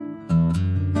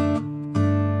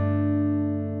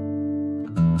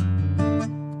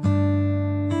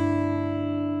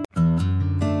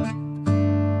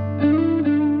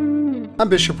I'm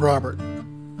Bishop Robert.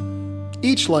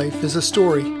 Each life is a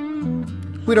story.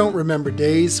 We don't remember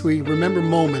days, we remember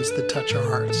moments that touch our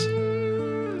hearts.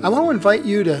 I want to invite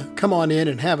you to come on in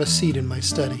and have a seat in my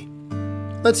study.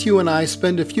 Let's you and I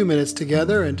spend a few minutes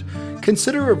together and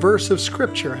consider a verse of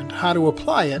Scripture and how to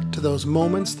apply it to those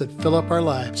moments that fill up our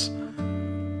lives.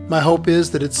 My hope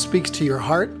is that it speaks to your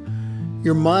heart,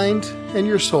 your mind, and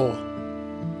your soul.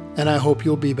 And I hope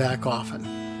you'll be back often.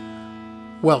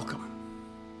 Welcome.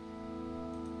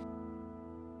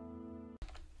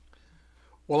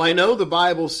 Well, I know the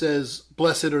Bible says,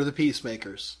 blessed are the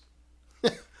peacemakers.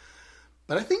 But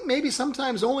I think maybe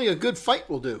sometimes only a good fight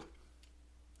will do.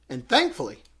 And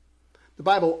thankfully, the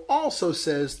Bible also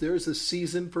says there's a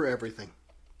season for everything.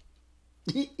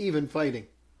 Even fighting.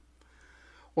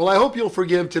 Well, I hope you'll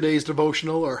forgive today's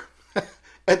devotional, or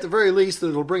at the very least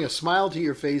that it'll bring a smile to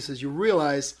your face as you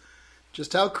realize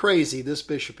just how crazy this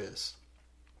bishop is.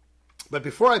 But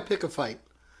before I pick a fight,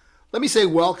 let me say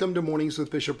welcome to Mornings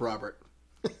with Bishop Robert.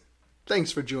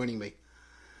 Thanks for joining me.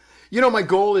 You know, my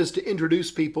goal is to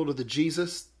introduce people to the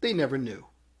Jesus they never knew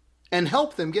and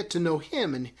help them get to know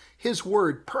Him and His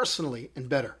Word personally and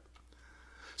better.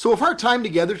 So if our time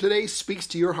together today speaks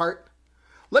to your heart,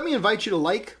 let me invite you to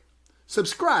like,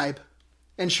 subscribe,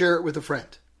 and share it with a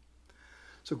friend.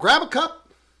 So grab a cup,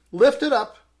 lift it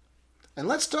up, and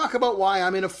let's talk about why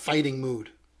I'm in a fighting mood.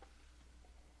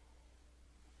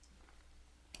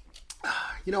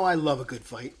 You know, I love a good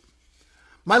fight.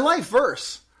 My life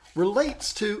verse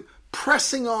relates to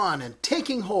pressing on and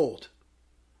taking hold.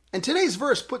 And today's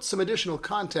verse puts some additional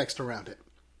context around it.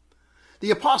 The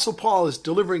Apostle Paul is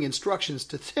delivering instructions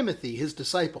to Timothy, his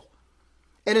disciple.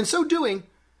 And in so doing,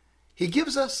 he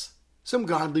gives us some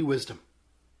godly wisdom.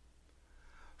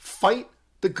 Fight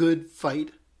the good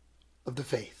fight of the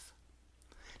faith.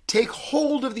 Take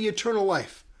hold of the eternal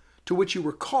life to which you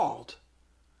were called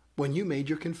when you made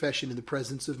your confession in the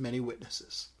presence of many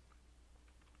witnesses.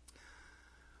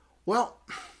 Well,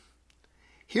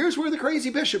 here's where the crazy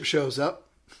bishop shows up.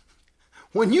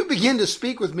 When you begin to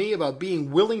speak with me about being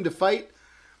willing to fight,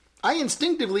 I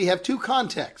instinctively have two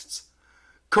contexts: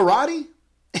 karate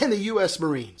and the U.S.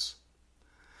 Marines.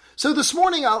 So this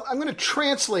morning I'm going to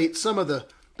translate some of the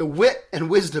wit and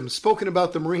wisdom spoken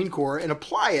about the Marine Corps and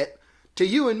apply it to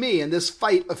you and me in this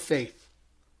fight of faith.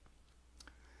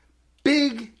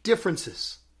 Big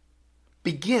differences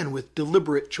begin with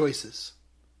deliberate choices.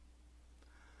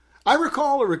 I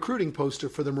recall a recruiting poster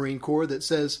for the Marine Corps that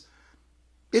says,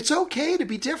 "It's okay to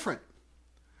be different."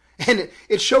 And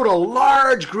it showed a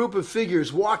large group of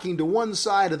figures walking to one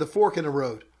side of the fork in the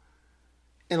road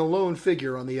and a lone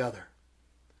figure on the other.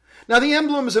 Now, the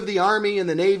emblems of the Army and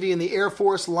the Navy and the Air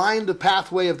Force lined the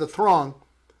pathway of the throng.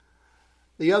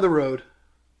 The other road,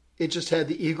 it just had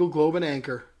the eagle, globe, and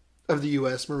anchor of the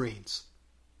U.S. Marines.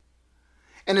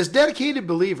 And as dedicated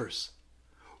believers,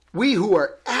 we who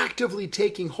are actively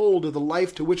taking hold of the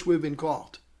life to which we've been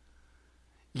called,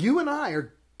 you and I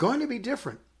are going to be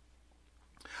different.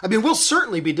 I mean, we'll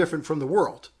certainly be different from the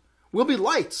world. We'll be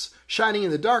lights shining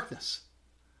in the darkness.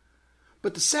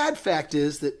 But the sad fact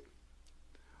is that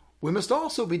we must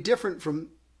also be different from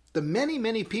the many,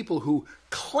 many people who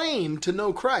claim to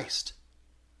know Christ,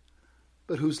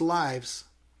 but whose lives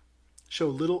show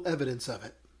little evidence of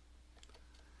it.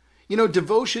 You know,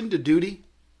 devotion to duty,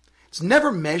 it's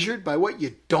never measured by what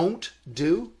you don't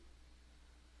do,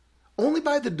 only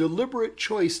by the deliberate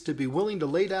choice to be willing to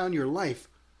lay down your life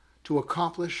to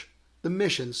accomplish the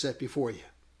mission set before you.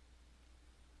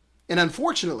 And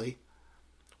unfortunately,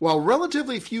 while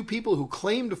relatively few people who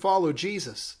claim to follow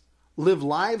Jesus live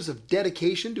lives of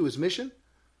dedication to His mission,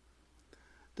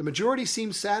 the majority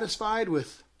seem satisfied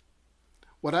with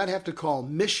what I'd have to call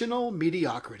missional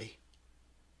mediocrity.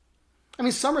 I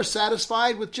mean, some are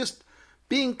satisfied with just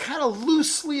being kind of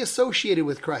loosely associated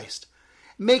with Christ,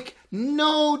 make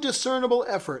no discernible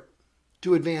effort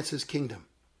to advance His kingdom.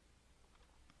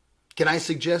 Can I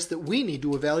suggest that we need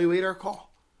to evaluate our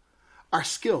call, our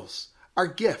skills, our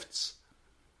gifts,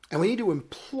 and we need to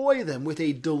employ them with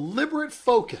a deliberate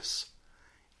focus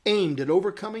aimed at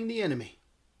overcoming the enemy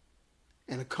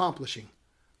and accomplishing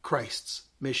Christ's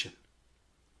mission.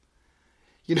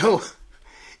 You know,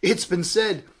 it's been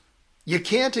said, you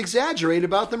can't exaggerate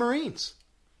about the Marines.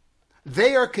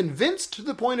 They are convinced to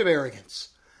the point of arrogance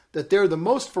that they're the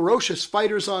most ferocious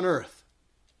fighters on earth.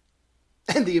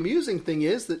 And the amusing thing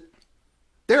is that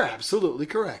they're absolutely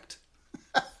correct.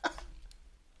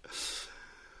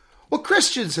 Well,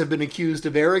 Christians have been accused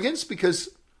of arrogance because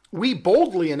we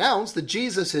boldly announce that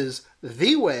Jesus is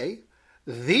the way,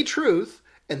 the truth,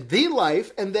 and the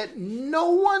life, and that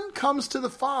no one comes to the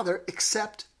Father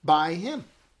except by Him.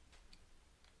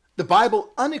 The Bible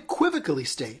unequivocally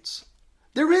states,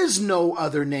 there is no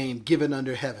other name given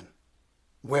under heaven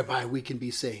whereby we can be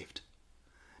saved.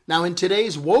 Now, in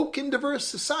today's woke and diverse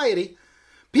society,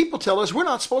 people tell us we're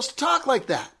not supposed to talk like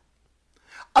that.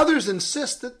 Others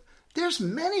insist that there's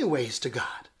many ways to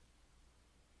God.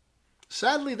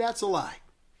 Sadly, that's a lie.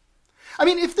 I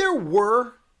mean, if there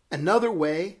were another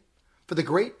way for the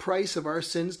great price of our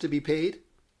sins to be paid,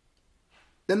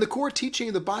 then the core teaching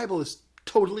of the Bible is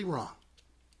totally wrong.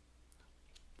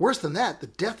 Worse than that, the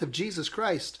death of Jesus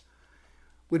Christ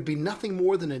would be nothing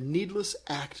more than a needless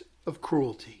act of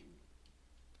cruelty.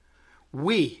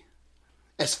 We,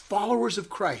 as followers of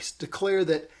Christ, declare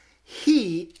that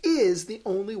He is the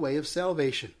only way of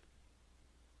salvation.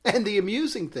 And the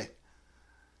amusing thing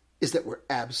is that we're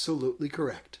absolutely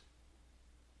correct.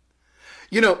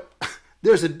 You know,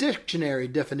 there's a dictionary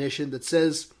definition that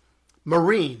says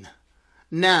Marine,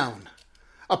 noun,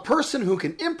 a person who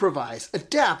can improvise,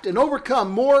 adapt, and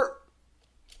overcome more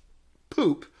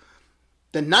poop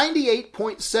than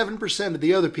 98.7% of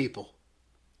the other people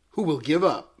who will give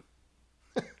up.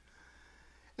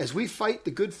 As we fight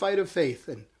the good fight of faith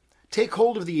and take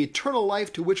hold of the eternal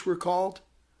life to which we're called,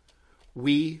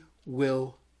 we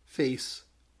will face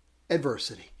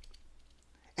adversity.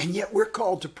 And yet we're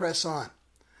called to press on.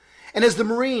 And as the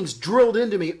Marines drilled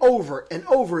into me over and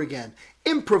over again,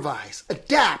 improvise,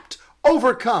 adapt,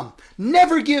 overcome,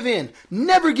 never give in,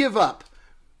 never give up.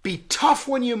 Be tough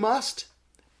when you must,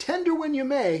 tender when you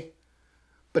may,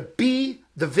 but be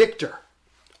the victor,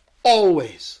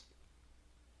 always.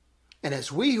 And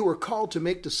as we who are called to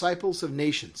make disciples of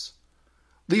nations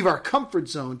leave our comfort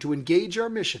zone to engage our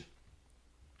mission,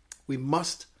 we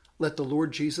must let the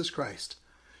Lord Jesus Christ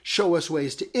show us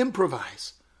ways to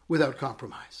improvise without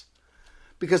compromise.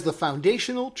 Because the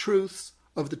foundational truths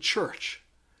of the church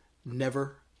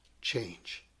never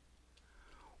change.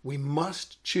 We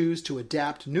must choose to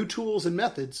adapt new tools and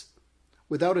methods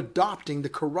without adopting the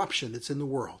corruption that's in the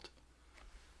world.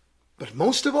 But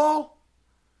most of all,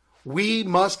 we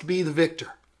must be the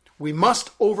victor. We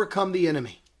must overcome the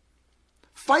enemy.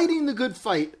 Fighting the good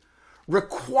fight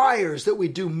requires that we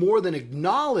do more than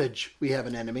acknowledge we have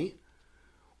an enemy.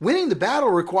 Winning the battle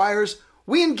requires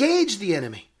we engage the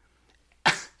enemy.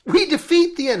 We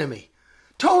defeat the enemy.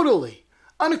 Totally.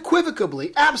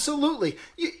 Unequivocally. Absolutely.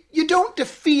 You don't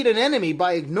defeat an enemy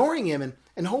by ignoring him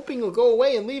and hoping he'll go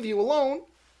away and leave you alone.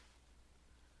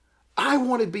 I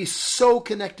want to be so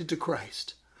connected to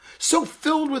Christ, so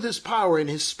filled with His power and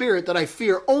His Spirit that I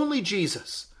fear only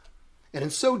Jesus. And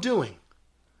in so doing,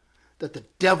 that the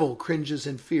devil cringes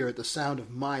in fear at the sound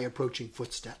of my approaching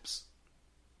footsteps.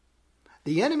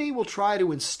 The enemy will try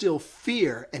to instill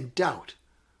fear and doubt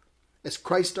as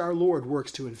Christ our Lord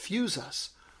works to infuse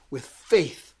us with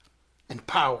faith and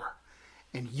power,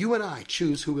 and you and I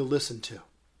choose who we'll listen to.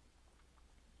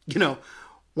 You know,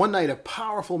 one night a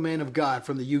powerful man of God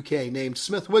from the UK named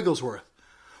Smith Wigglesworth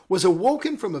was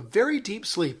awoken from a very deep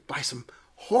sleep by some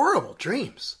horrible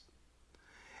dreams.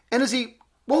 And as he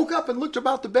woke up and looked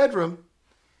about the bedroom,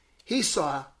 he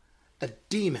saw a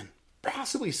demon,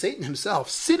 possibly Satan himself,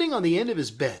 sitting on the end of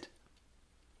his bed.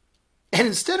 And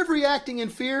instead of reacting in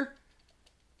fear,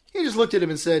 he just looked at him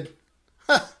and said,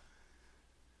 "Ha,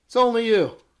 it's only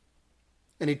you."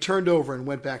 And he turned over and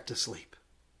went back to sleep.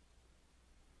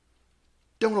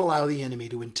 Don't allow the enemy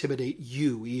to intimidate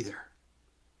you either.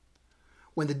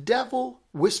 When the devil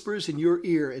whispers in your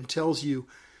ear and tells you,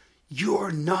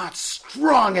 you're not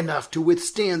strong enough to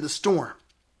withstand the storm,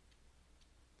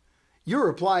 your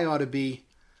reply ought to be,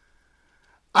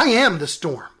 I am the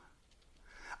storm.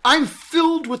 I'm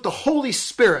filled with the Holy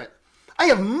Spirit. I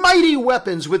have mighty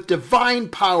weapons with divine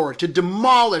power to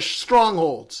demolish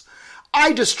strongholds.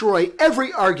 I destroy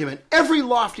every argument, every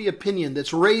lofty opinion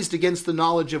that's raised against the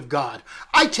knowledge of God.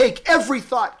 I take every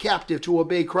thought captive to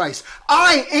obey Christ.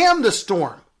 I am the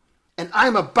storm, and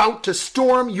I'm about to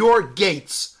storm your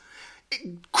gates.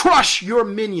 Crush your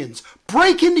minions,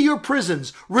 break into your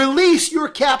prisons, release your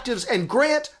captives, and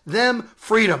grant them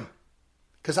freedom.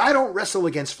 Because I don't wrestle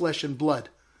against flesh and blood,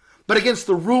 but against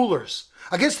the rulers,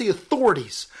 against the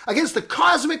authorities, against the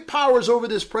cosmic powers over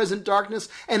this present darkness,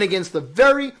 and against the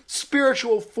very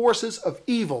spiritual forces of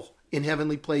evil in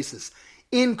heavenly places.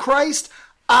 In Christ,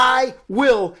 I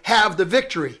will have the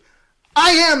victory.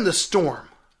 I am the storm.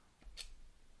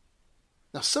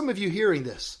 Now, some of you hearing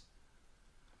this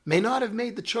may not have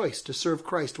made the choice to serve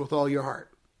Christ with all your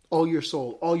heart, all your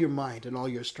soul, all your mind, and all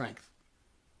your strength.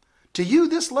 To you,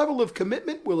 this level of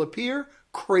commitment will appear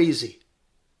crazy.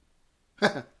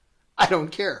 I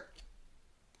don't care.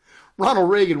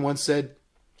 Ronald Reagan once said,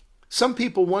 some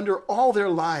people wonder all their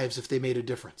lives if they made a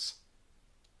difference.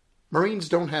 Marines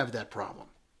don't have that problem.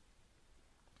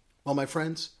 Well, my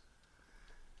friends,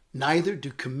 neither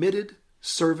do committed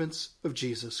servants of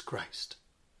Jesus Christ.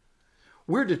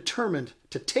 We're determined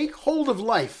to take hold of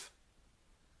life,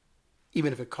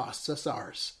 even if it costs us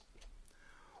ours.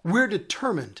 We're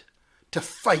determined to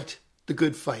fight the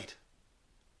good fight.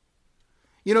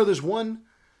 You know, there's one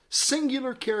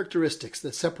singular characteristic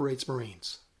that separates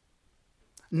Marines.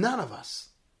 None of us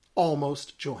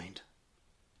almost joined.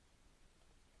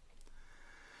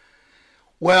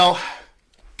 Well,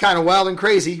 kind of wild and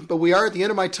crazy, but we are at the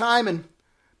end of my time, and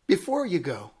before you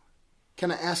go,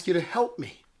 can I ask you to help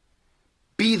me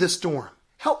be the storm?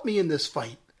 Help me in this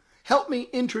fight. Help me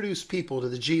introduce people to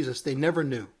the Jesus they never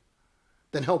knew.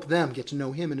 Then help them get to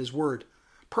know him and his word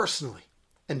personally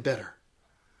and better.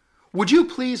 Would you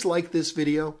please like this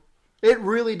video? It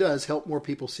really does help more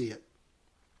people see it.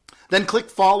 Then click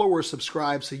follow or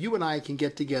subscribe so you and I can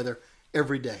get together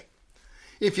every day.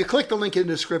 If you click the link in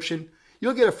the description,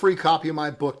 you'll get a free copy of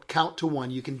my book, Count to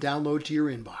One, you can download to your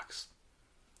inbox.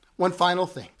 One final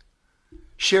thing.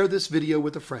 Share this video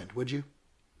with a friend, would you?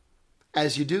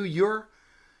 As you do, you're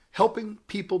helping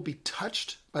people be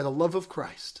touched by the love of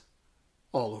Christ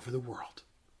all over the world.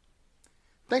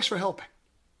 Thanks for helping.